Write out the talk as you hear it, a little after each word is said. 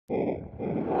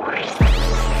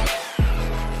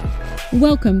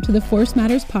Welcome to the Force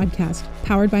Matters podcast,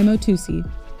 powered by Motusi.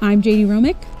 I'm JD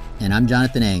Romick. And I'm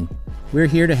Jonathan Eng. We're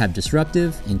here to have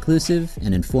disruptive, inclusive,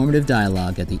 and informative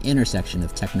dialogue at the intersection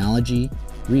of technology,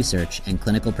 research, and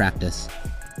clinical practice.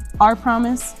 Our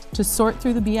promise, to sort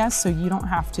through the BS so you don't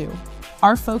have to.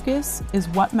 Our focus is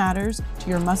what matters to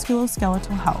your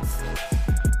musculoskeletal health.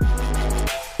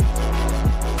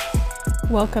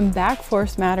 Welcome back,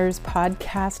 Force Matters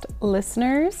podcast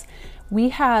listeners. We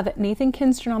have Nathan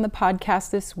Kirkstrand on the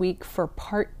podcast this week for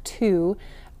part 2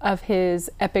 of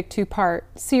his epic 2-part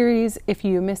series. If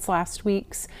you missed last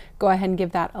week's, go ahead and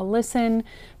give that a listen.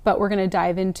 But we're going to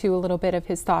dive into a little bit of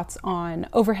his thoughts on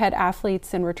overhead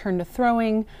athletes and return to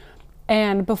throwing.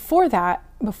 And before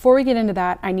we get into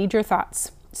that, I need your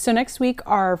thoughts. So next week,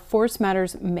 our Force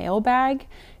Matters mailbag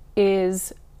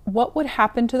is what would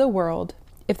happen to the world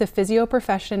if the physio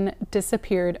profession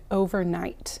disappeared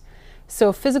overnight? So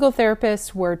if physical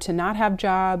therapists were to not have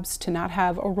jobs, to not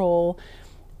have a role,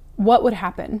 what would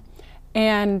happen?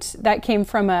 And that came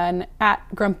from an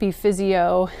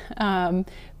 @GrumpyPhysio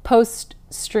post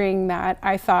string that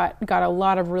I thought got a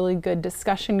lot of really good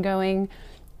discussion going,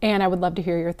 and I would love to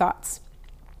hear your thoughts.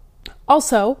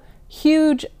 Also,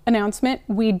 huge announcement,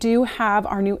 we do have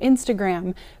our new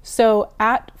Instagram. So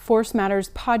 @Force Matters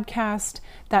Podcast,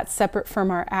 that's separate from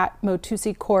our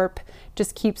 @Motusi Corp,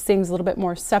 just keeps things a little bit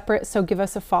more separate. So give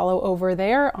us a follow over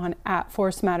there on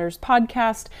 @Force Matters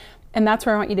Podcast. And that's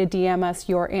where I want you to DM us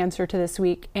your answer to this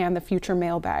week and the future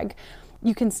mailbag.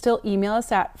 You can still email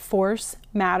us at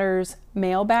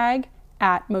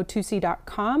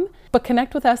forcemattersmailbag@motusi.com, but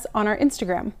connect with us on our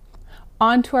Instagram.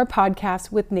 On to our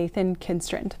podcast with Nathan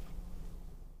Kirkstrand.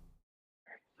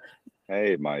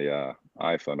 Hey, my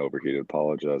iPhone overheated.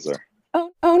 Apologize there.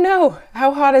 Oh no.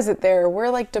 How hot is it there? We're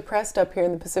like depressed up here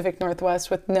in the Pacific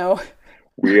Northwest with no.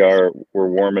 We're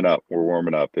warming up.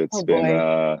 It's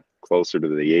been closer to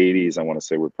the 80s. I want to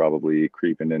say we're probably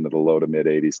creeping into the low to mid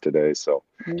 80s today. So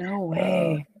no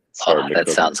way. That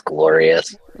sounds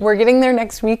glorious. We're getting there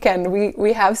next weekend.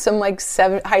 We have some like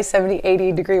high 70,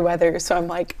 80 degree weather. So I'm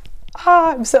like,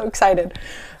 I'm so excited.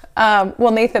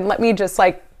 Well, Nathan, let me just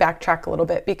like backtrack a little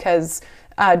bit because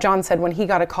John said when he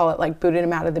got a call, it like booted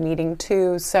him out of the meeting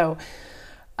too. So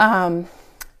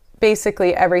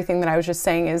basically everything that I was just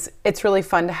saying is it's really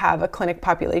fun to have a clinic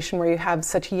population where you have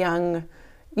such young,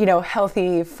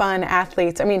 healthy, fun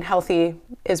athletes. I mean, healthy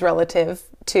is relative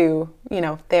to,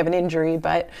 they have an injury,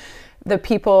 but the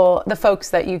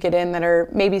folks that you get in that are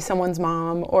maybe someone's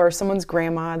mom or someone's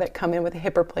grandma that come in with a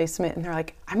hip replacement and they're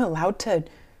like, I'm allowed to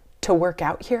work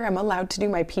out here. I'm allowed to do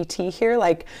my PT here.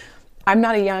 Like, I'm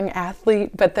not a young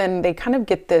athlete, but then they kind of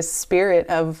get this spirit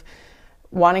of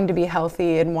wanting to be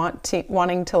healthy and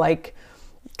wanting to like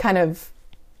kind of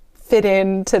fit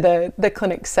into the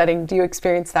clinic setting. Do you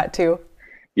experience that too?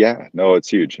 Yeah, no, it's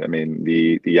huge. I mean,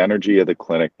 the energy of the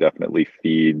clinic definitely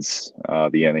feeds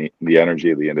the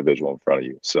energy of the individual in front of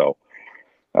you. So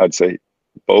I'd say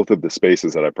both of the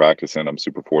spaces that I practice in, I'm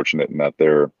super fortunate in that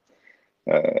they're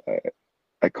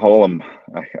I call them,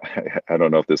 I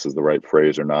don't know if this is the right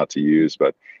phrase or not to use,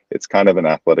 but it's kind of an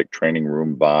athletic training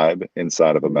room vibe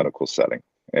inside of a medical setting.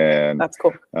 And that's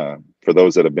cool. For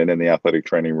those that have been in the athletic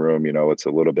training room, it's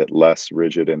a little bit less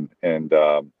rigid and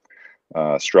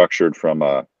structured from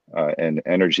an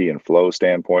energy and flow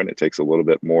standpoint. It takes a little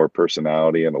bit more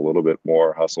personality and a little bit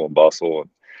more hustle and bustle.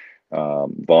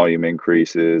 Volume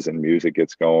increases and music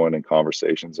gets going and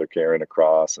conversations are carrying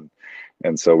across.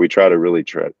 And so we try to really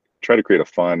try to create a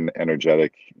fun,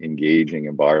 energetic, engaging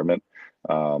environment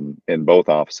in both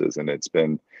offices, and it's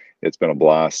been a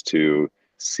blast to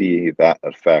see that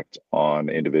effect on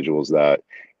individuals that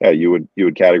you would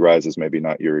categorize as maybe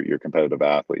not your competitive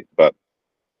athlete, but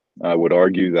I would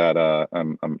argue that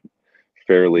I'm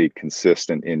fairly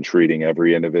consistent in treating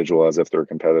every individual as if they're a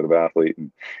competitive athlete,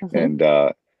 and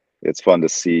it's fun to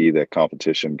see that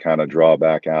competition kind of draw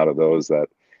back out of those that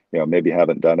maybe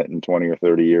haven't done it in 20 or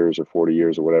 30 years or 40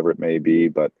 years or whatever it may be.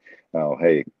 But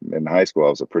hey, in high school, I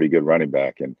was a pretty good running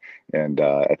back. And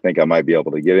I think I might be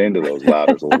able to get into those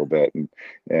ladders a little bit. And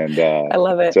I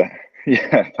love it.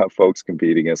 Have folks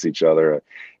compete against each other.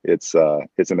 It's an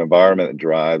environment that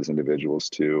drives individuals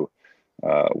to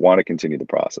want to continue the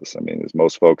process. I mean, as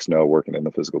most folks know, working in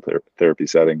the physical therapy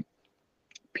setting,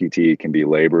 PT can be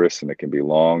laborious and it can be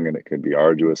long and it can be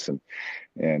arduous and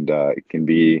it can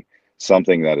be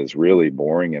something that is really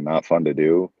boring and not fun to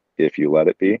do if you let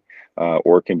it be,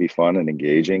 or it can be fun and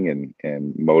engaging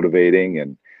and motivating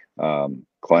and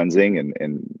cleansing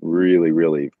and really,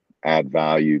 really add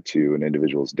value to an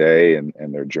individual's day and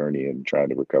their journey and trying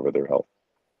to recover their health.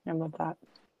 I love that.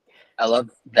 I love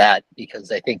that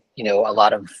because I think, a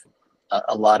lot of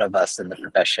a lot of us in the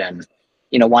profession,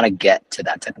 you know, want to get to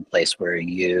that type of place where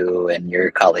you and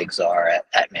your colleagues are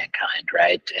at Mankind,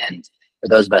 right? And for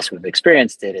those of us who've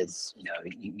experienced it, is, you know,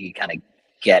 you kind of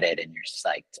get it and you're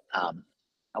psyched.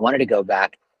 I wanted to go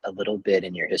back a little bit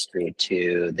in your history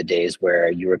to the days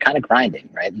where you were kind of grinding,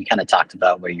 right? You kind of talked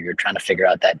about where you were trying to figure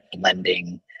out that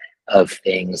blending of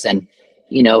things, and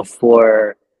you know,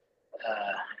 for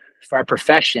our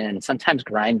profession, sometimes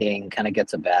grinding kind of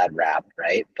gets a bad rap,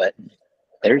 right? But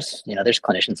there's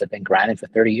clinicians that have been grinding for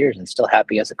 30 years and still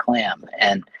happy as a clam.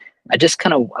 And I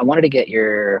wanted to get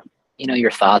your, you know, your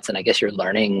thoughts and I guess your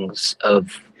learnings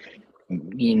of,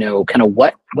 you know, kind of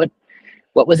what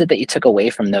was it that you took away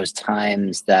from those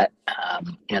times that,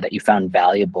 you know, that you found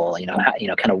valuable, you know, how, you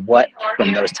know, kind of what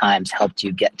from those times helped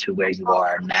you get to where you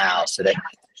are now, so that,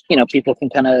 you know, people can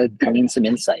kind of glean some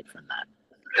insight from that.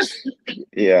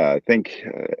 Yeah, I think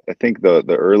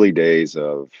the early days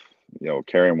of, you know,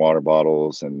 carrying water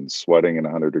bottles and sweating in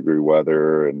 100-degree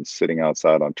weather and sitting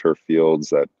outside on turf fields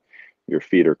that your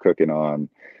feet are cooking on,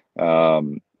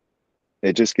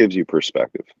 it just gives you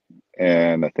perspective.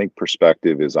 And I think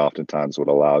perspective is oftentimes what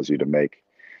allows you to make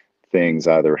things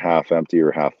either half empty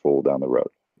or half full down the road.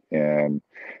 And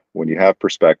when you have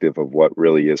perspective of what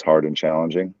really is hard and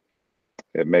challenging,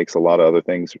 it makes a lot of other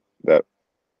things that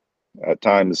at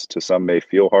times to some may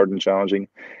feel hard and challenging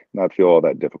not feel all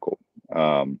that difficult.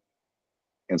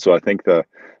 And so I think the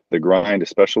grind,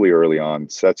 especially early on,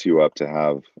 sets you up to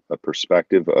have a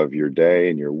perspective of your day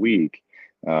and your week,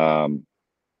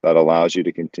 that allows you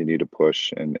to continue to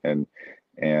push and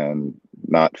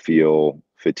not feel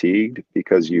fatigued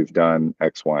because you've done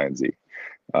X, Y, and Z.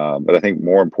 But I think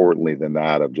more importantly than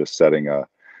that, of just setting a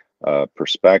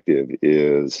perspective,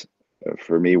 is,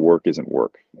 for me, work isn't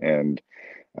work. And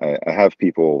I have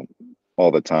people all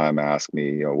the time ask me,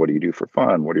 you know, what do you do for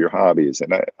fun? What are your hobbies?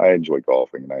 And I enjoy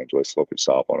golfing and I enjoy slow pitch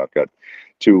softball. And I've got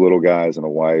two little guys and a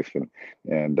wife,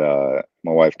 and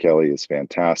my wife Kelly is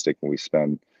fantastic. And we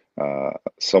spend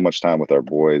so much time with our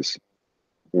boys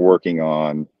working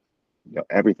on, you know,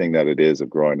 everything that it is of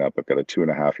growing up. I've got a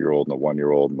 2.5-year-old and a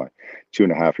 1-year-old. And my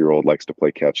 2.5-year-old likes to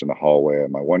play catch in the hallway,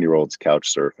 and my 1-year-old's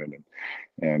couch surfing,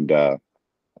 and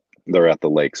they're at the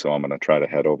lake. So I'm going to try to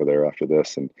head over there after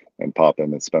this and pop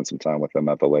in and spend some time with them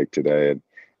at the lake today.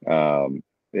 And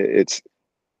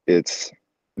it's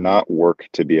not work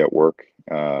to be at work.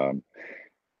 And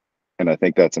I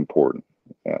think that's important.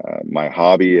 My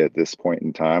hobby at this point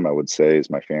in time, I would say, is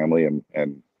my family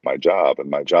and my job. And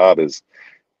my job is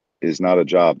not a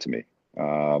job to me.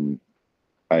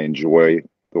 I enjoy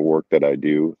the work that I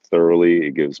do thoroughly.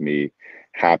 It gives me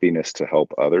happiness to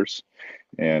help others.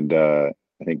 And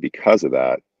I think because of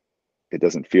that, it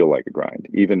doesn't feel like a grind.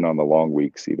 Even on the long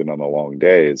weeks, even on the long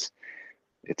days,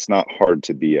 it's not hard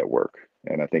to be at work.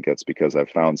 And I think that's because I've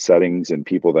found settings and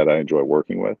people that I enjoy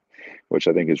working with, which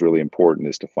I think is really important,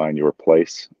 is to find your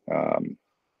place.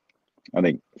 I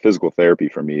think physical therapy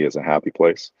for me is a happy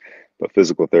place, but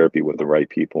physical therapy with the right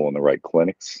people and the right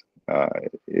clinics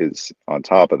is, on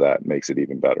top of that, makes it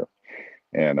even better.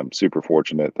 And I'm super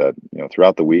fortunate that, you know,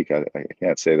 throughout the week, I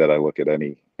can't say that I look at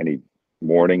any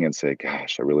morning and say,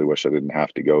 gosh, I really wish I didn't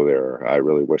have to go there. Or I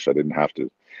really wish I didn't have to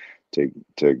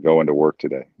go into work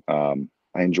today.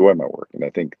 I enjoy my work, and I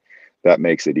think that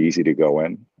makes it easy to go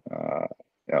in.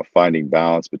 You know, finding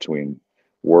balance between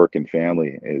work and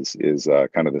family is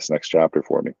kind of this next chapter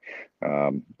for me.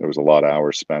 There was a lot of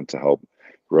hours spent to help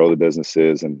grow the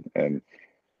businesses and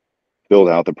build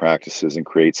out the practices and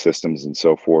create systems and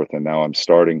so forth. And now I'm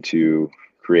starting to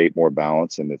create more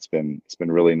balance, and it's been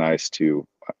really nice to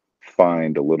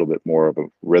find a little bit more of a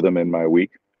rhythm in my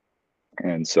week.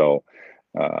 And so,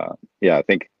 yeah, I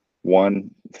think, one,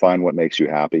 find what makes you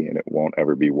happy, and it won't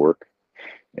ever be work.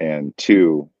 And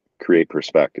two, create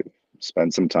perspective.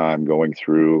 Spend some time going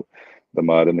through the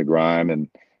mud and the grime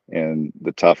and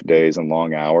the tough days and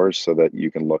long hours, so that you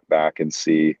can look back and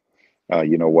see,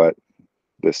 you know what,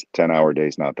 this 10-hour day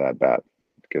is not that bad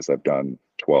because I've done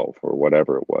 12 or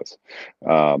whatever it was.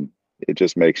 It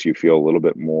just makes you feel a little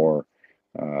bit more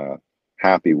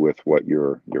happy with what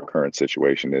your current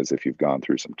situation is, if you've gone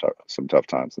through some tough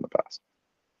times in the past.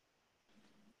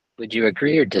 Would you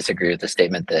agree or disagree with the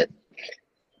statement that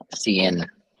seeing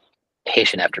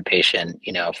patient after patient,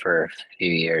 you know, for a few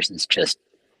years, is just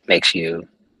makes you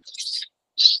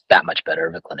that much better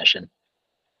of a clinician?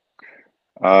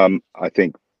 I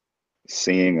think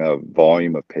seeing a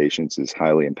volume of patients is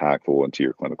highly impactful into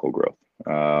your clinical growth.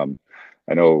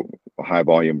 I know high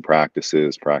volume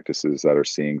practices that are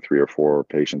seeing 3 or 4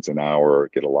 patients an hour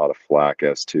get a lot of flack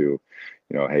as to,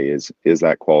 you know, hey, is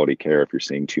that quality care if you're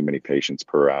seeing too many patients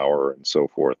per hour and so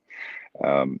forth.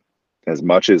 As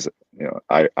much as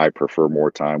I prefer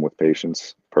more time with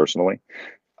patients personally.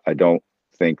 I don't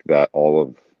think that all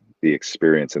of the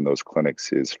experience in those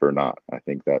clinics is for naught. I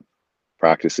think that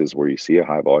practices where you see a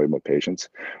high volume of patients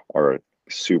are a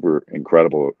super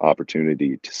incredible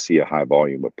opportunity to see a high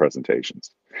volume of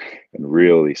presentations and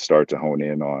really start to hone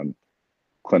in on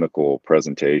clinical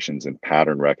presentations and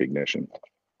pattern recognition.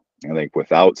 I think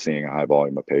without seeing a high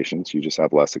volume of patients, you just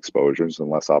have less exposures and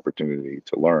less opportunity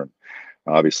to learn.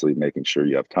 Obviously, making sure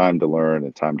you have time to learn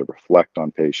and time to reflect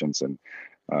on patients and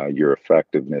your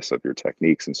effectiveness of your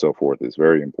techniques and so forth is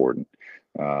very important.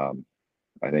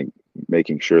 I think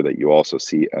making sure that you also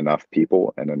see enough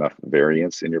people and enough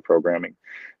variance in your programming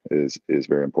is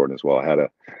very important as well. I had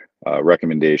a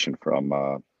recommendation from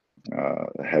a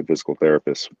head physical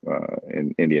therapist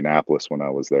in Indianapolis when I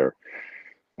was there.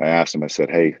 I asked him, I said,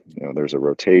 hey, there's a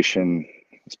rotation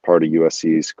as part of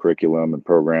USC's curriculum and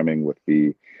programming with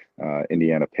the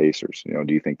Indiana Pacers.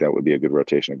 Do you think that would be a good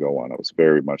rotation to go on? I was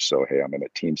very much so, hey, I'm in a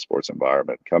team sports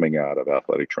environment coming out of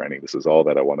athletic training. This is all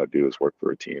that I want to do is work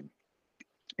for a team.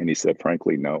 And he said,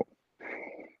 frankly, no.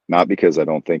 Not because I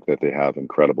don't think that they have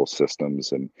incredible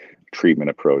systems and treatment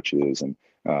approaches and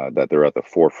that they're at the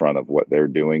forefront of what they're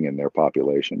doing in their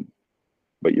population,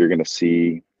 but you're going to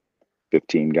see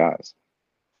 15 guys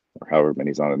or however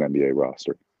many's on an NBA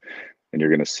roster. And you're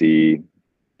going to see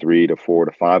 3 to 4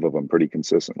 to 5 of them pretty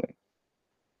consistently.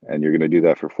 And you're going to do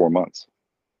that for 4 months.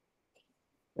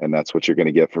 And that's what you're going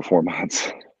to get for 4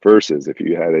 months versus if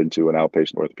you head into an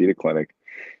outpatient orthopedic clinic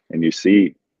and you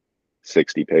see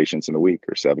 60 patients in a week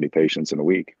or 70 patients in a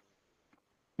week,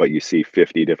 but you see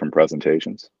 50 different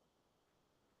presentations,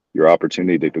 your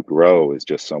opportunity to grow is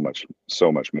just so much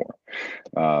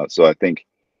more. So I think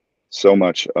so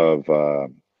much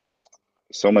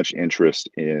interest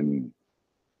in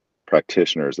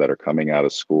practitioners that are coming out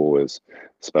of school is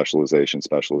specialization.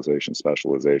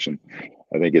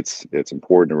 I think it's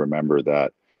important to remember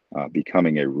that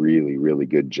becoming a really, really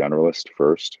good generalist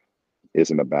first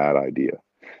isn't a bad idea.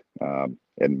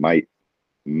 And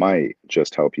might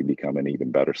just help you become an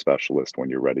even better specialist when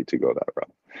you're ready to go that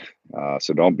route.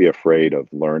 So don't be afraid of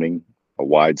learning a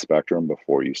wide spectrum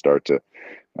before you start to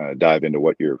dive into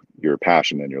what your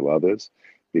passion and your love is,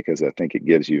 because I think it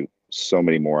gives you so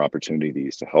many more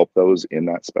opportunities to help those in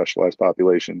that specialized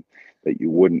population that you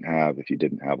wouldn't have if you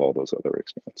didn't have all those other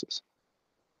experiences.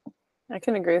 I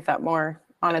can agree with that more,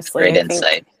 honestly. Great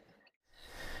insight.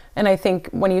 And I think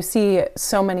when you see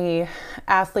so many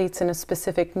athletes in a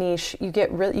specific niche, you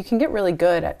can get really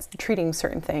good at treating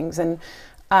certain things. And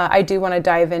I do want to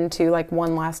dive into like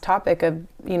one last topic of,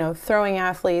 throwing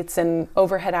athletes and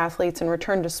overhead athletes and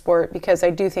return to sport, because I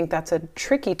do think that's a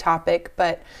tricky topic,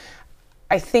 but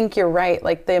I think you're right.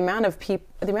 Like the amount of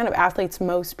athletes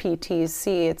most PTs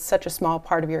see, it's such a small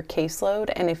part of your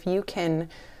caseload. And if you can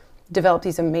develop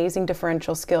these amazing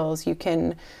differential skills, you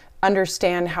can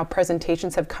understand how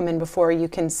presentations have come in before, you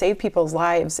can save people's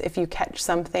lives if you catch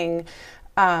something.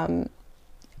 I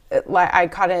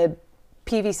caught a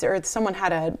PVC, or someone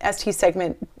had a ST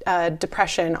segment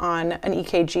depression on an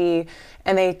EKG,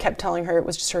 and they kept telling her it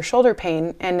was just her shoulder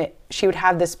pain, and she would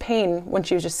have this pain when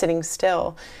she was just sitting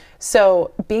still.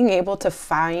 So being able to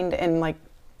find and like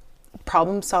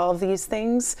problem solve these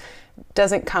things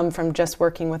doesn't come from just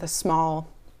working with a small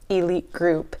elite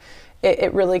group.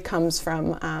 It really comes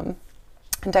from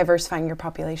diversifying your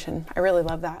population. I really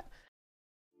love that.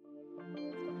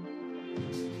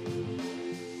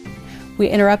 We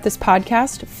interrupt this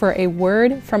podcast for a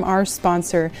word from our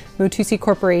sponsor, Motusi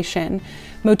Corporation.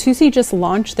 Motusi just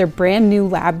launched their brand new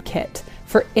lab kit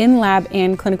for in-lab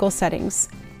and clinical settings.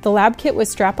 The lab kit with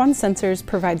strap-on sensors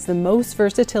provides the most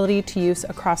versatility to use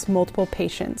across multiple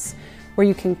patients, where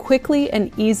you can quickly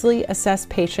and easily assess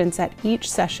patients at each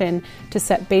session to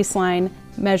set baseline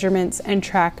measurements and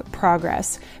track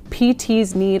progress.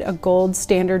 PTs need a gold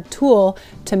standard tool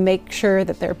to make sure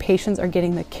that their patients are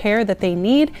getting the care that they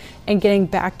need and getting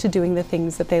back to doing the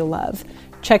things that they love.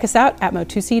 Check us out at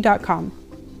motusi.com.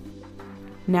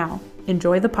 Now,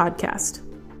 enjoy the podcast.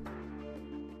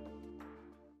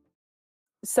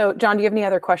 So, John, do you have any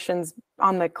other questions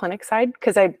on the clinic side?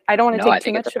 Because I don't want to take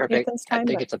too much of Nathan's time. I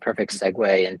think it's a perfect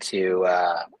segue into,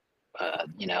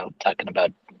 talking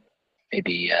about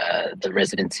maybe the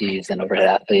residencies and overhead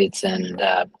athletes and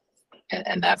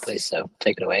that place. So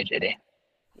take it away, JD.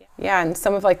 Yeah, and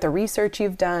some of like the research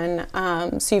you've done.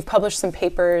 So you've published some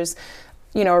papers,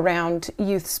 around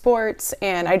youth sports,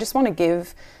 and I just want to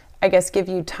give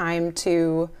you time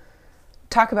to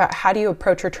talk about how do you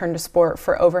approach return to sport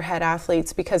for overhead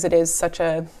athletes, because it is such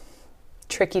a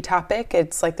tricky topic.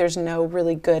 It's like there's no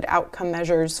really good outcome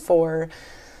measures for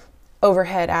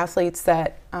overhead athletes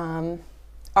that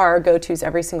our go-tos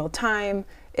every single time.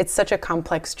 It's such a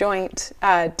complex joint.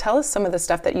 Tell us some of the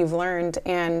stuff that you've learned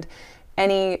and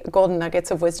any golden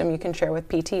nuggets of wisdom you can share with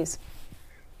PTs.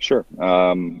 Sure.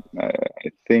 I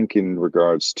think in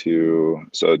regards to,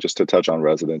 so just to touch on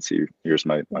residency, here's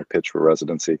my pitch for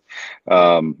residency.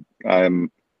 I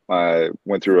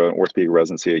went through an orthopedic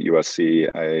residency at USC.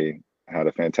 I had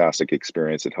a fantastic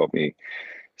experience. It helped me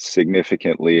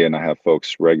significantly, and I have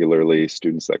folks regularly,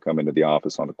 students that come into the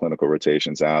office on the clinical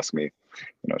rotations, ask me,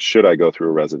 should I go through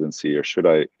a residency, or should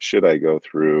I go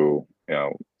through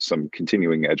some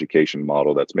continuing education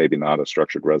model that's maybe not a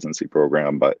structured residency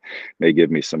program, but may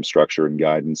give me some structure and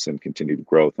guidance and continued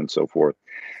growth and so forth.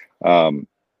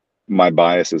 My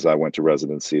bias is I went to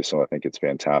residency, so I think it's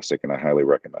fantastic and I highly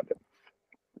recommend it.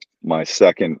 My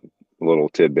second little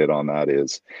tidbit on that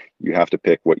is you have to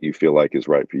pick what you feel like is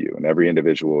right for you, and every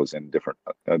individual is in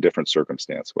a different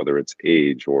circumstance, whether it's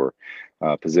age or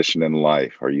position in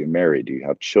life. Are you married? Do you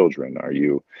have children? Are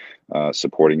you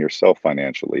supporting yourself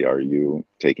financially? Are you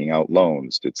taking out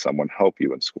loans? Did someone help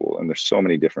you in school? And there's so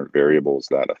many different variables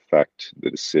that affect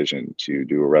the decision to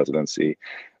do a residency.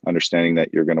 Understanding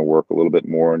that you're going to work a little bit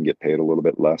more and get paid a little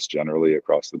bit less generally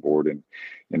across the board in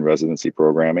residency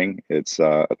programming. It's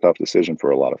a tough decision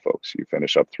for a lot of folks. You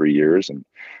finish up 3 years and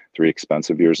 3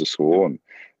 expensive years of school, and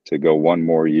to go one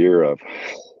more year of,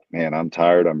 man, I'm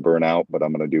tired, I'm burnt out, but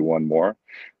I'm going to do one more,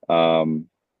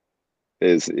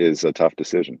 is a tough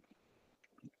decision.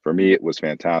 For me, it was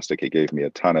fantastic. It gave me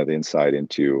a ton of insight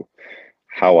into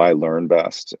how I learn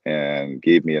best and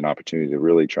gave me an opportunity to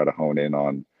really try to hone in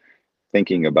on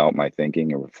thinking about my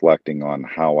thinking and reflecting on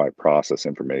how I process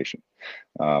information.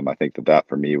 I think that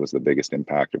for me was the biggest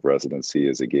impact of residency,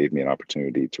 is it gave me an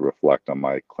opportunity to reflect on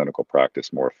my clinical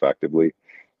practice more effectively,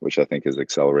 which I think has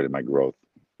accelerated my growth,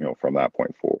 from that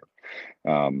point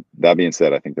forward. That being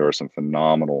said, I think there are some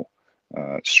phenomenal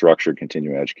structured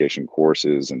continuing education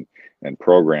courses and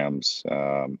programs.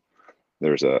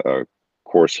 There's a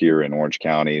course here in Orange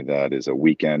County that is a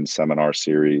weekend seminar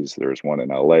series. There's one in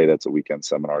LA that's a weekend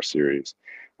seminar series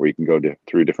where you can go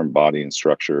through different body and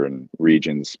structure and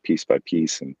regions piece by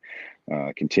piece and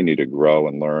continue to grow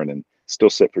and learn and still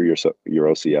sit for your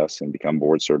OCS and become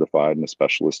board certified and a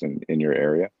specialist in your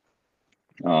area.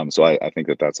 So I think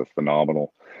that's a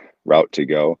phenomenal route to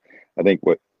go. I think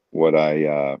what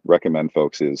I recommend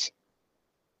folks is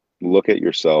look at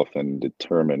yourself and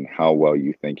determine how well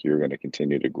you think you're going to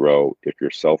continue to grow if you're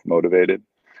self-motivated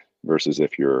versus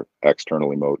if you're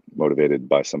externally motivated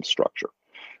by some structure,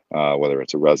 whether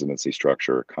it's a residency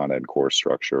structure, con ed course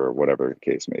structure, or whatever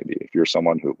the case may be. If you're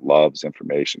someone who loves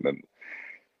information and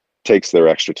takes their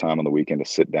extra time on the weekend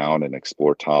to sit down and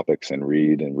explore topics and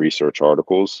read and research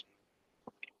articles,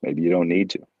 maybe you don't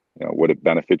need to. Would it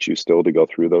benefit you still to go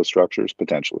through those structures?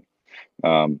 Potentially.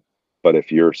 But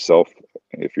if your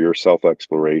self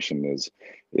exploration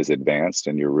is advanced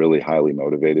and you're really highly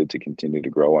motivated to continue to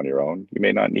grow on your own, you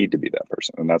may not need to be that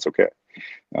person, and that's okay.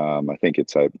 I think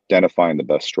it's identifying the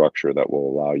best structure that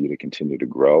will allow you to continue to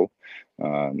grow.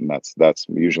 And that's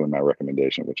usually my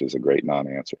recommendation, which is a great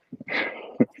non-answer.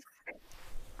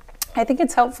 I think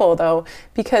it's helpful though,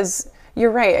 because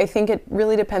you're right. I think it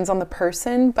really depends on the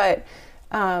person, but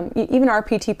even our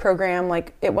PT program,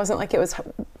 it wasn't like it was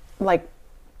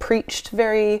preached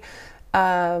very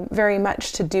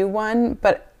much to do one,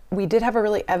 but we did have a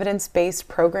really evidence-based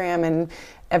program, and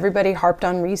everybody harped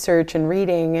on research and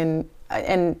reading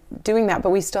and doing that,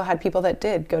 but we still had people that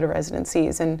did go to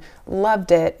residencies and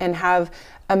loved it and have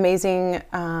amazing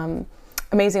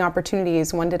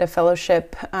opportunities. One did a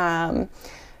fellowship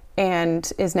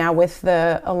and is now with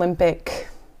the Olympic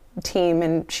team,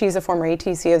 and she's a former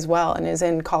ATC as well and is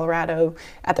in Colorado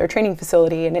at their training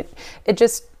facility, and it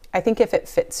just, I think if it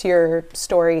fits your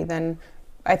story, then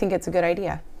I think it's a good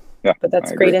idea. Yeah, but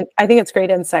that's great. I think it's great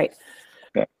insight.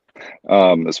 Yeah.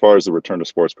 As far as the return to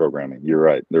sports programming, you're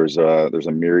right. There's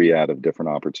a myriad of different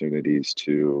opportunities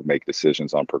to make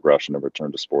decisions on progression of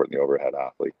return to sport in the overhead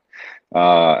athlete.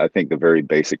 I think the very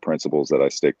basic principles that I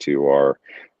stick to are,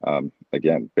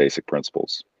 again, basic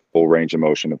principles: full range of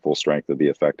motion and full strength of the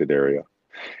affected area,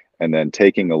 and then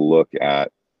taking a look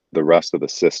at the rest of the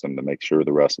system to make sure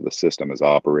the rest of the system is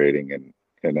operating in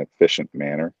an efficient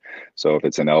manner. So if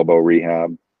it's an elbow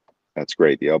rehab, that's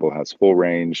great. The elbow has full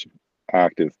range,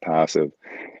 active, passive,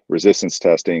 resistance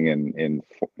testing in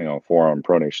forearm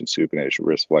pronation, supination,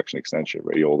 wrist flexion, extension,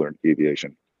 radial ulnar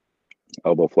deviation,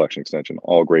 elbow flexion, extension,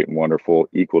 all great and wonderful,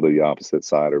 equal to the opposite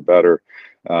side or better.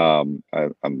 I'm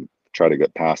trying to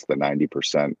get past the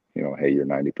 90%, hey, you're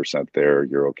 90% there,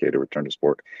 you're okay to return to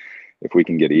sport. If we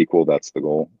can get equal, that's the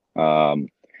goal.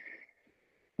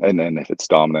 And then if it's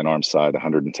dominant arm side,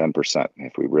 110%,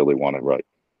 if we really want to, right,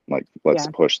 like, let's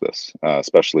push this,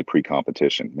 especially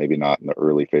pre-competition, maybe not in the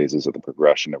early phases of the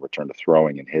progression of return to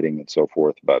throwing and hitting and so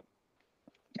forth. But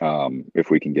if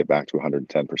we can get back to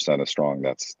 110% as strong,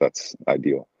 that's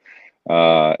ideal.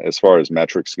 As far as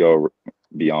metrics go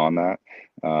beyond that,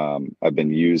 I've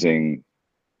been using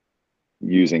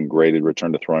graded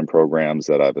return to throwing programs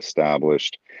that I've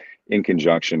established in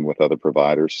conjunction with other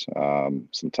providers.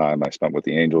 Some time I spent with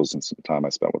the Angels and some time I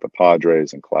spent with the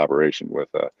Padres in collaboration with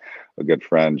a good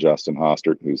friend, Justin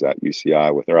Hostert, who's at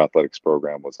UCI with their athletics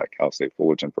program, was at Cal State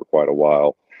Fullerton for quite a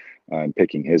while, and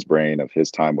picking his brain of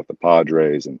his time with the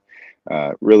Padres, and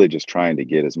really just trying to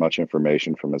get as much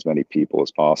information from as many people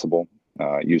as possible,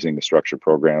 using the structured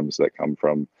programs that come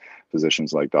from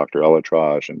physicians like Dr.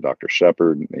 Elatraj and Dr.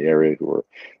 Shepard in the area, who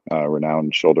are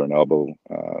renowned shoulder and elbow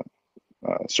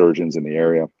surgeons in the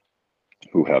area,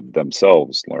 who have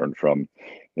themselves learned from,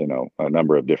 a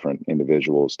number of different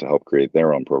individuals to help create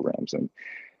their own programs. And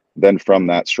then from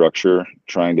that structure,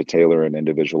 trying to tailor and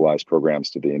individualize programs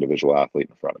to the individual athlete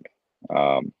in front of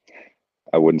me.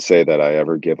 I wouldn't say that I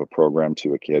ever give a program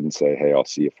to a kid and say, hey, I'll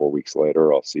see you 4 weeks later,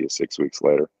 or I'll see you 6 weeks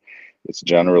later. It's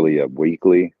generally a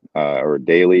weekly or a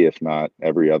daily, if not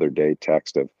every other day,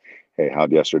 text of, hey,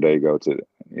 how'd yesterday go? To,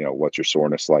 what's your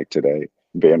soreness like today?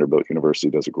 Vanderbilt University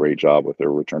does a great job with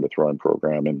their return to throwing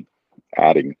program and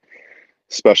adding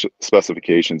special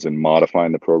specifications and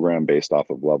modifying the program based off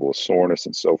of level of soreness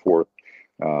and so forth.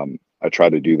 I try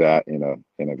to do that in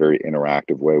a very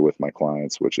interactive way with my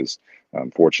clients, which is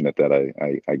fortunate that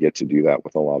I get to do that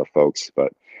with a lot of folks.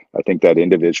 But I think that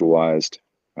individualized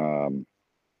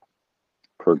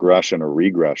progression or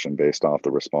regression based off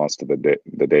the response to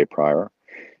the day prior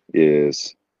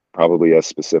is probably as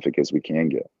specific as we can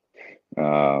get.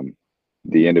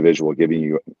 The individual giving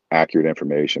you accurate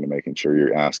information and making sure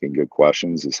you're asking good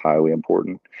questions is highly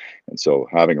important. And so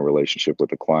having a relationship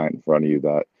with the client in front of you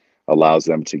that allows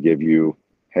them to give you,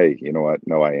 hey, you know what?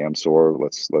 No, I am sore.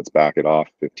 Let's back it off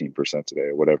 15% today,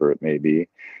 or whatever it may be,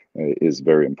 is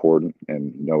very important.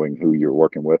 And knowing who you're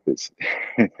working with is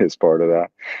is part of that.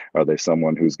 Are they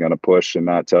someone who's going to push and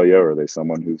not tell you, or are they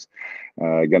someone who's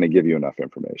going to give you enough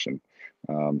information?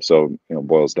 So,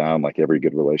 boils down, like every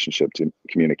good relationship, to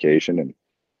communication and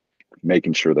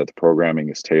making sure that the programming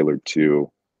is tailored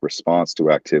to response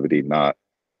to activity, not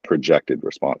projected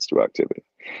response to activity.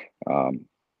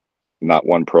 Not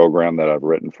one program that I've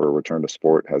written for return to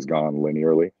sport has gone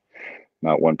linearly.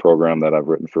 Not one program that I've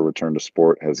written for return to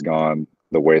sport has gone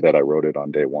the way that I wrote it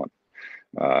on day one.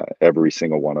 Every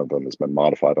single one of them has been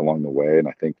modified along the way. And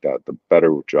I think that the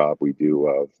better job we do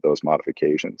of those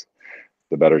modifications,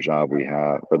 the better job we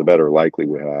have, or the better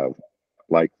likelihood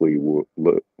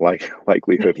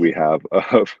we have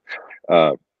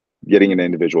of getting an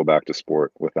individual back to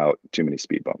sport without too many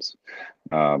speed bumps.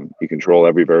 You control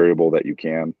every variable that you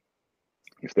can.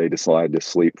 If they decide to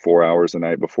sleep 4 hours the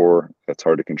night before, that's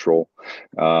hard to control.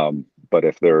 But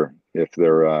if they're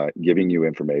giving you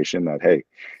information that, hey,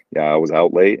 yeah, I was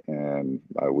out late and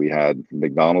we had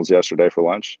McDonald's yesterday for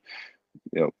lunch,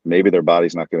 maybe their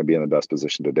body's not going to be in the best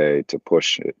position today to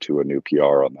push it to a new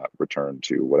PR on that return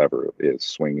to whatever it is,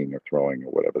 swinging or throwing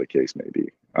or whatever the case may be.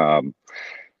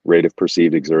 Rate of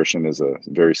perceived exertion is a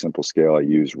very simple scale I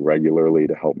use regularly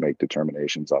to help make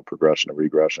determinations on progression or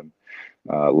regression.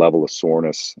 Level of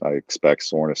soreness, I expect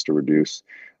soreness to reduce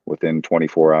within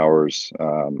 24 hours,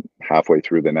 halfway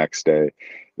through the next day.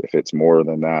 If it's more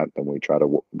than that, then we try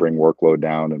to bring workload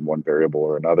down in one variable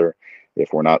or another.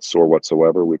 If we're not sore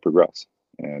whatsoever, we progress.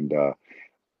 And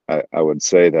I would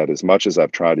say that as much as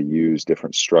I've tried to use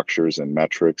different structures and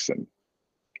metrics and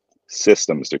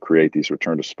systems to create these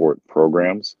return to sport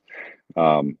programs,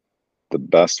 the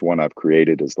best one I've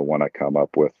created is the one I come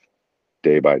up with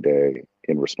day by day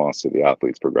in response to the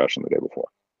athlete's progression the day before.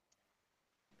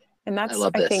 And that's, I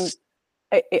think,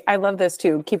 I love this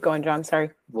too. Keep going, John.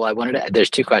 Sorry. Well, there's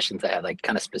two questions I had, like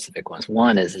kind of specific ones.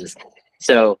 One is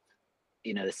so,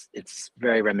 it's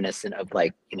very reminiscent of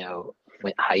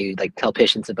how you tell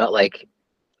patients about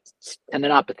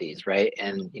tendinopathies, right?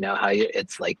 And how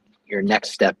it's like your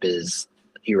next step is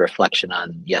your reflection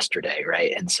on yesterday,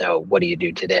 right? And so what do you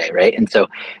do today, right? And so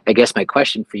I guess my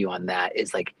question for you on that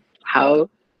is how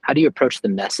do you approach the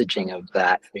messaging of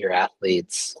that for your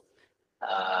athletes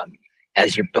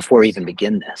before you even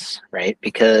begin this, right?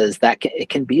 Because it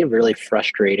can be a really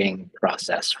frustrating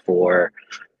process for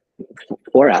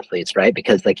athletes, right?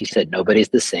 Because like you said, nobody's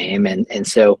the same. And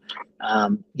so, how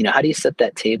do you set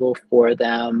that table for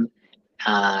them?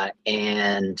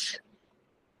 And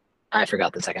I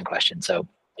forgot the second question. So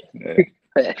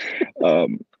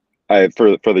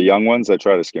For the young ones, I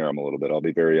try to scare them a little bit. I'll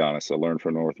be very honest. I learned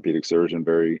from an orthopedic surgeon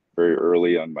very, very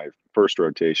early on my first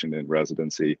rotation in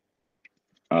residency.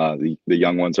 The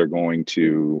young ones are going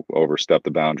to overstep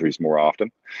the boundaries more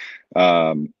often.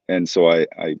 And so I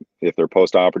if they're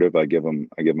post-operative, I give them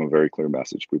a very clear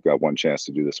message. We've got one chance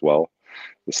to do this well.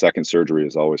 The second surgery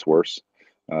is always worse,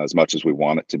 as much as we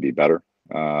want it to be better.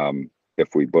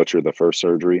 If we butcher the first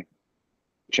surgery,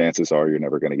 chances are you're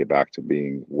never going to get back to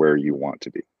being where you want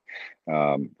to be.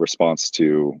 Response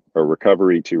to or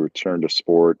recovery to return to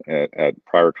sport at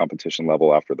prior competition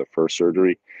level after the first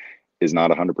surgery is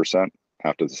not 100%.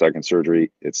 After the second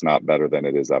surgery, it's not better than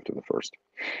it is after the first.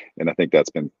 And I think that's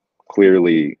been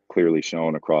clearly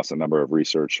shown across a number of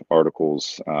research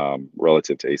articles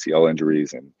relative to ACL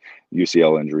injuries and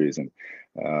UCL injuries. And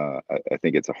I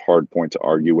think it's a hard point to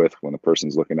argue with when the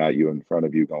person's looking at you in front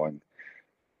of you going,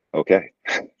 okay,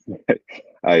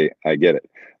 I get it.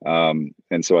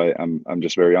 And so I'm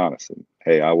just very honest. And,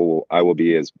 hey, I will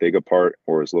be as big a part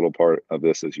or as little part of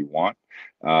this as you want.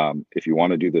 If you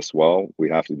want to do this well, we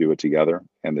have to do it together.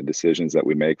 And the decisions that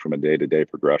we make from a day-to-day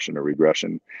progression or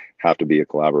regression have to be a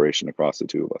collaboration across the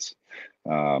two of us.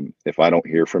 If I don't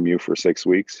hear from you for 6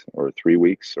 weeks or 3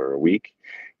 weeks or a week,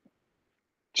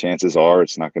 chances are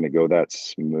it's not going to go that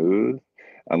smooth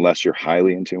unless you're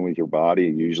highly in tune with your body.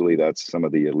 Usually that's some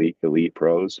of the elite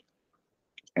pros,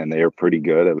 and they are pretty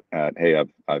good at hey,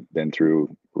 I've been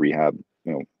through rehab,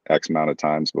 X amount of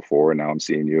times before, and now I'm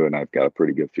seeing you and I've got a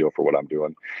pretty good feel for what I'm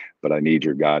doing, but I need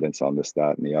your guidance on this,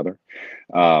 that, and the other.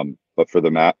 But for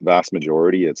the vast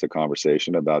majority, it's a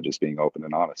conversation about just being open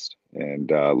and honest and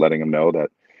letting them know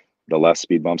that the less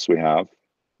speed bumps we have,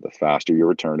 the faster your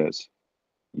return is.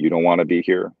 You don't want to be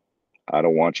here. I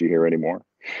don't want you here anymore.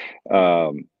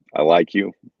 I like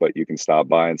you, but you can stop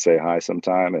by and say hi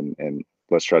sometime, and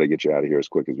let's try to get you out of here as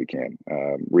quick as we can.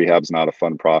 Rehab's not a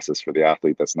fun process for the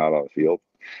athlete that's not on the field.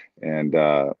 And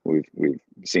we've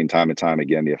seen time and time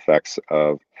again the effects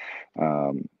of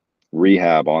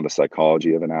rehab on the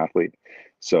psychology of an athlete.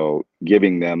 So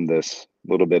giving them this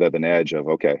little bit of an edge of,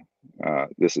 okay,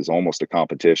 this is almost a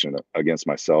competition against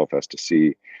myself as to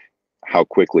see how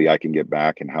quickly I can get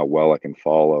back and how well I can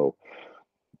follow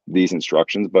these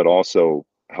instructions, but also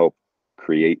help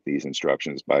create these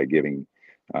instructions by giving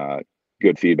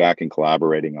good feedback and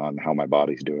collaborating on how my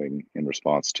body's doing in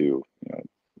response to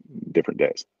different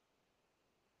days.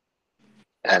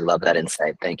 I love that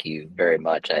insight. Thank you very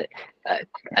much.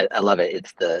 I love it.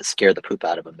 It's the scare the poop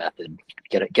out of a method.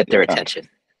 Get their attention.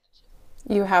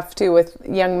 You have to with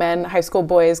young men, high school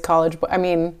boys, college. I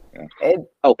mean,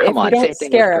 come on, same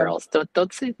thing with girls.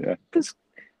 Don't say this.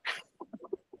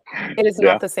 It is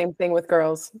not the same thing with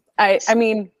girls. I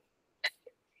mean,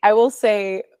 I will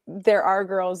say there are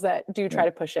girls that do try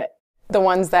to push it. The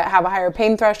ones that have a higher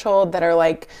pain threshold that are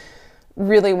like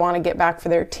really want to get back for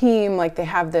their team. Like they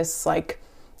have this like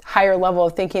higher level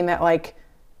of thinking that like,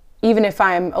 even if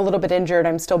I'm a little bit injured,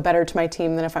 I'm still better to my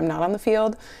team than if I'm not on the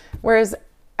field. Whereas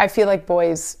I feel like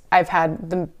boys, I've had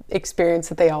the experience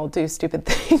that they all do stupid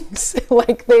things.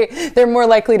 Like they're more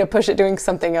likely to push it doing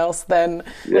something else than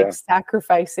like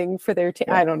sacrificing for their team.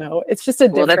 I don't know. It's just a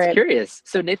different. Well, that's curious.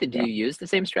 So Nathan, do you use the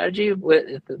same strategy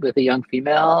with a young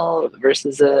female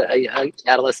versus a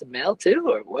adolescent male too,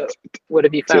 or what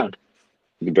have you found?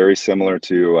 Very similar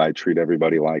to, I treat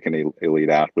everybody like an elite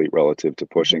athlete relative to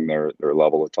pushing their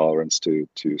level of tolerance to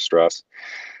stress.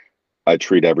 I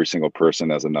treat every single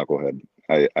person as a knucklehead.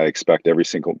 I expect every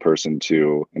single person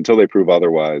to, until they prove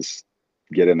otherwise,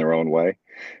 get in their own way.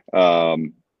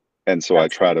 And so I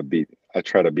try to beat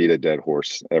a dead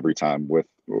horse every time with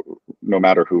no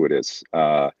matter who it is.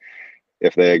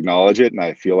 If they acknowledge it and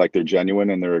I feel like they're genuine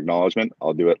in their acknowledgement,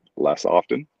 I'll do it less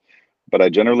often. But I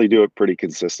generally do it pretty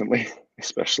consistently,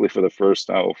 especially for the first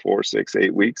 4, 6,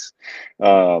 8 weeks.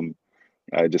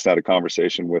 I just had a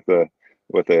conversation with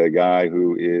a guy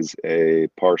who is a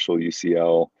partial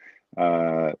UCL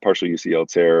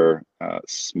tear,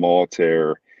 small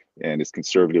tear, and is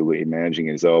conservatively managing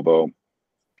his elbow,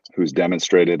 who's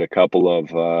demonstrated a couple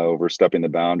of overstepping the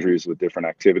boundaries with different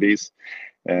activities.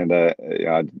 And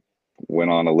I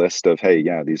went on a list of, hey,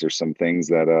 these are some things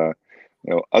that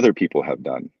other people have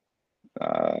done.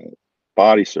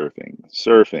 Body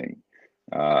surfing,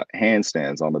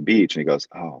 handstands on the beach. And he goes,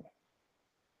 oh,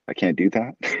 I can't do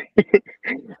that.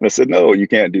 And I said, no, you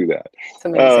can't do that. It's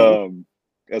amazing.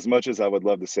 As much as I would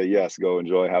love to say, yes, go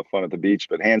enjoy, have fun at the beach,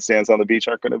 but handstands on the beach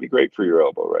aren't going to be great for your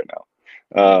elbow right now.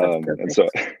 And so,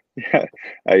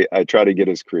 I try to get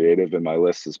as creative in my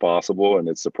list as possible. And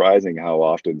it's surprising how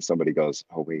often somebody goes,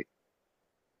 oh, wait,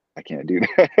 I can't do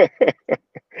that.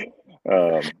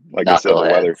 Like I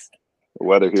said, the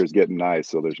weather here is getting nice,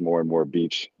 so there's more and more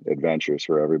beach adventures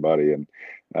for everybody. And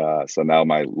so now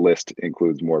my list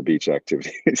includes more beach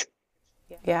activities.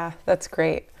 Yeah, that's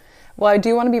great. Well, I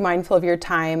do want to be mindful of your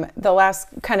time. The last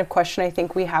kind of question I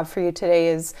think we have for you today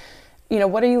is,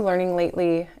 what are you learning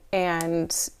lately?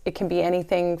 And it can be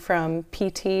anything from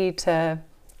PT to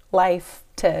life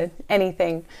to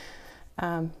anything.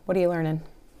 What are you learning?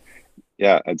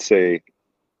 Yeah, I'd say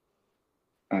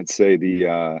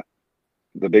the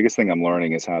biggest thing I'm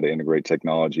learning is how to integrate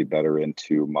technology better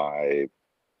into my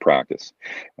practice.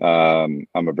 I'm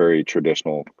a very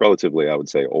traditional, relatively, I would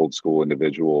say, old school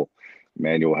individual,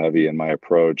 manual heavy in my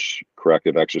approach,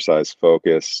 corrective exercise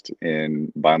focused,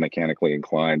 and biomechanically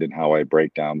inclined in how I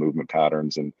break down movement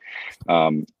patterns, and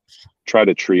try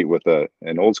to treat with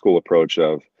an old school approach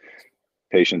of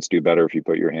patients do better if you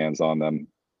put your hands on them.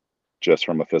 Just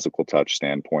from a physical touch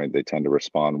standpoint, they tend to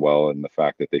respond well, and the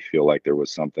fact that they feel like there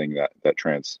was something that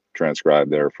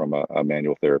transcribed there from a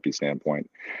manual therapy standpoint,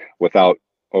 without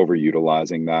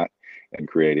overutilizing that and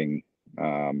creating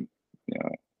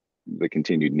the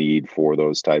continued need for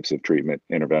those types of treatment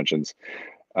interventions.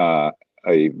 A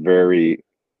very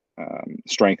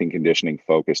strength and conditioning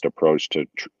focused approach to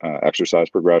exercise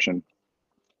progression,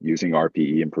 using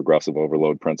RPE and progressive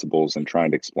overload principles, and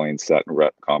trying to explain set and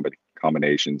rep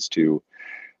combinations to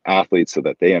athletes so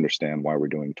that they understand why we're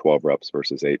doing 12 reps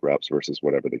versus 8 reps versus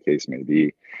whatever the case may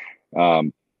be.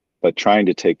 But trying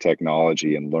to take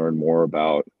technology and learn more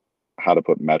about how to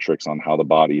put metrics on how the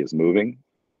body is moving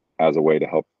as a way to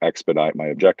help expedite my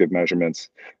objective measurements.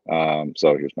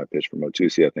 So here's my pitch for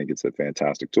Motusi. I think it's a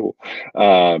fantastic tool.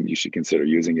 You should consider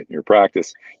using it in your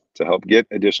practice to help get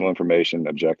additional information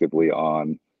objectively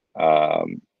on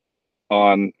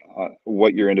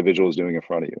what your individual is doing in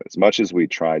front of you. As much as we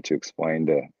try to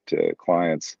explain to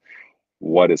clients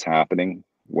what is happening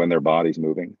when their body's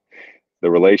moving, the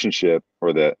relationship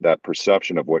or that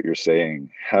perception of what you're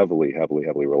saying heavily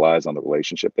relies on the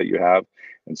relationship that you have.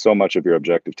 And so much of your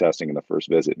objective testing in the first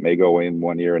visit may go in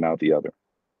one ear and out the other,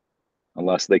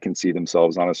 unless they can see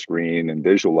themselves on a screen and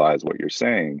visualize what you're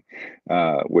saying,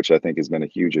 which I think has been a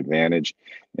huge advantage,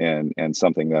 and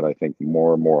something that I think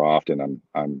more and more often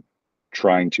I'm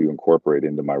trying to incorporate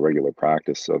into my regular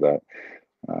practice, so that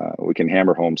we can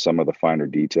hammer home some of the finer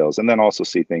details, and then also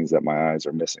see things that my eyes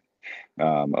are missing.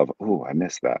 Oh, I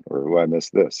missed that, or oh, I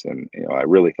missed this, and I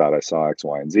really thought I saw X,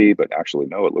 Y, and Z, but actually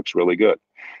no, it looks really good.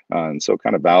 And so,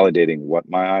 kind of validating what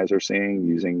my eyes are seeing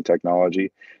using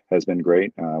technology has been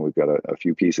great. We've got a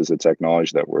few pieces of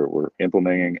technology that we're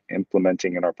implementing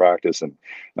in our practice, and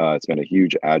it's been a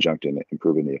huge adjunct in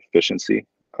improving the efficiency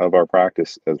of our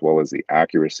practice, as well as the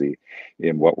accuracy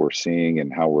in what we're seeing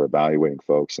and how we're evaluating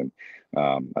folks. And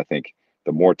I think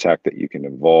the more tech that you can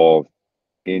involve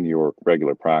in your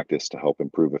regular practice to help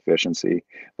improve efficiency,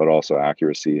 but also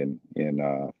accuracy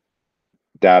in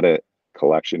data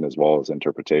collection as well as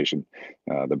interpretation,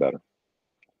 the better.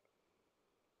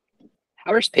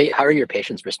 How are your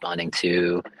patients responding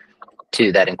to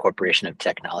that incorporation of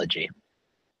technology?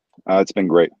 It's been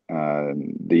great.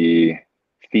 The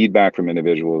feedback from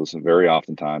individuals very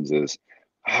oftentimes is,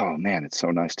 "Oh man, it's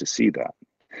so nice to see that."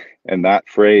 And that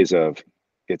phrase of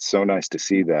 "it's so nice to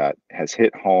see that" has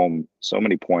hit home so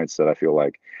many points that I feel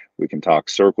like we can talk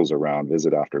circles around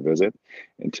visit after visit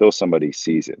until somebody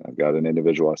sees it. I've got an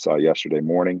individual I saw yesterday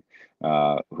morning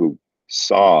who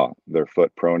saw their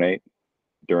foot pronate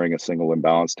during a single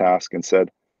imbalance task and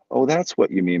said, "Oh, that's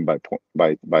what you mean by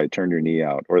turn your knee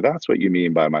out," or "That's what you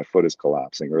mean by my foot is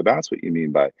collapsing," or "That's what you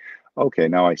mean by, okay,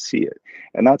 now I see it."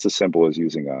 And that's as simple as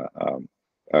using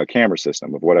a camera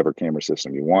system, of whatever camera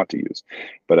system you want to use.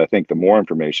 But I think the more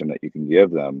information that you can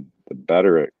give them, the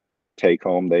better take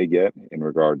home they get in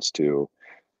regards to,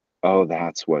 oh,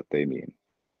 that's what they mean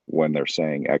when they're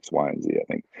saying X, Y, and Z. I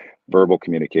think verbal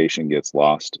communication gets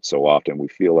lost so often. We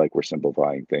feel like we're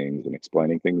simplifying things and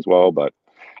explaining things well, but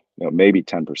maybe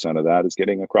 10% of that is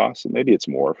getting across, and maybe it's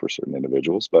more for certain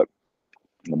individuals. But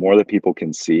the more that people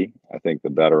can see, I think the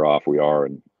better off we are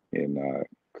in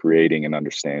creating an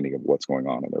understanding of what's going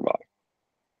on in their body.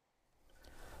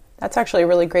 That's actually a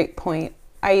really great point.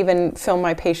 I even film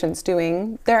my patients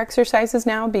doing their exercises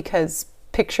now, because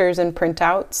pictures and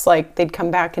printouts, like, they'd come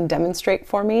back and demonstrate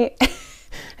for me.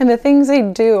 And the things they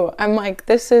do, I'm like,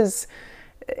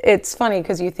 it's funny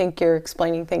because you think you're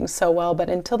explaining things so well, but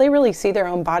until they really see their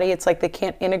own body, it's like they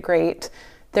can't integrate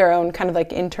their own kind of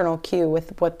like internal cue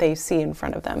with what they see in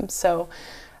front of them. So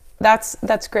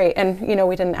that's great. And,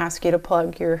 we didn't ask you to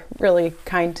plug. You're really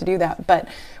kind to do that, but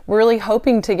we're really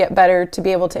hoping to get better to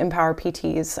be able to empower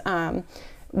PTs.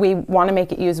 We want to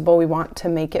make it usable. We want to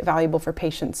make it valuable for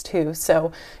patients too.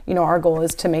 So, our goal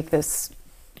is to make this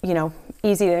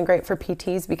easy to integrate for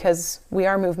PTs because we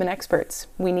are movement experts.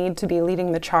 We need to be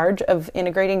leading the charge of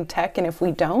integrating tech, and if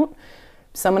we don't,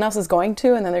 someone else is going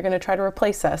to, and then they're going to try to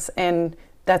replace us, and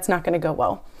that's not going to go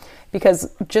well.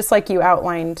 Because just like you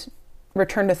outlined,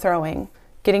 return to throwing,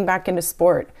 getting back into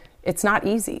sport, it's not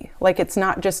easy. Like, it's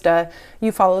not just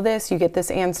you follow this, you get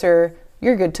this answer,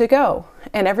 you're good to go.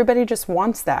 And everybody just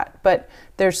wants that. But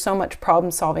there's so much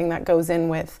problem solving that goes in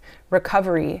with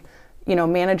recovery,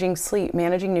 managing sleep,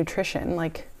 managing nutrition.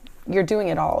 Like, you're doing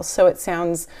it all. So it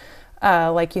sounds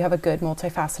like you have a good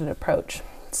multifaceted approach.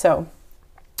 So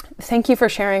thank you for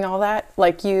sharing all that.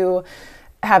 Like, you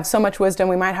have so much wisdom.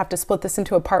 We might have to split this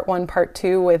into a part 1, part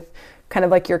 2 with kind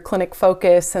of like your clinic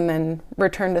focus and then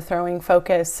return to throwing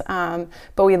focus.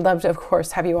 But we'd love to, of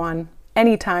course, have you on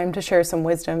anytime to share some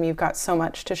wisdom. You've got so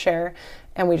much to share,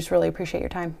 and we just really appreciate your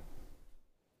time.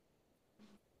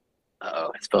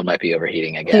 Uh-oh, his phone might be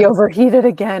overheating again. He overheated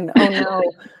again. Oh no.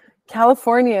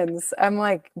 Californians, I'm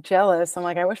like jealous. I'm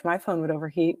like, I wish my phone would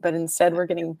overheat, but instead we're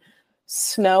getting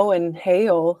snow and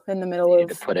hail in the middle You of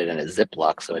need to put it in a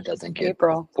Ziploc so it doesn't get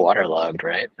April. waterlogged,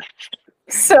 right?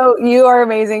 So you are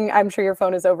amazing. I'm sure your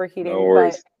phone is overheating, No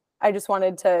worries. but I just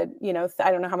wanted to,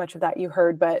 I don't know how much of that you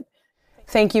heard, but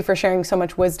thank you for sharing so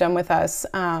much wisdom with us.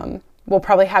 We'll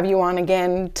probably have you on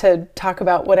again to talk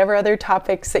about whatever other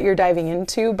topics that you're diving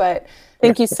into, but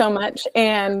thank you so much,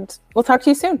 and we'll talk to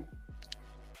you soon.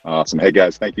 Awesome. Hey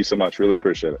guys, thank you so much. Really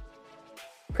appreciate it.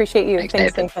 Appreciate you. Thanks,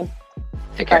 Thanks, Nathan. Nathan.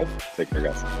 Take care. Bye. Take care,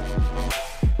 guys.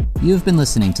 You have been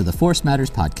listening to the Force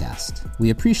Matters podcast. We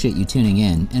appreciate you tuning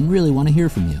in and really want to hear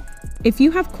from you. If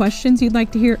you have questions you'd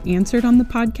like to hear answered on the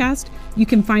podcast, you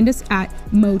can find us at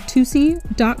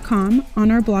motusi.com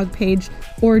on our blog page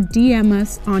or DM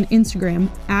us on Instagram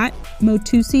at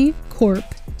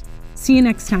motusicorp. See you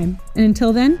next time. And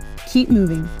until then, keep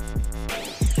moving.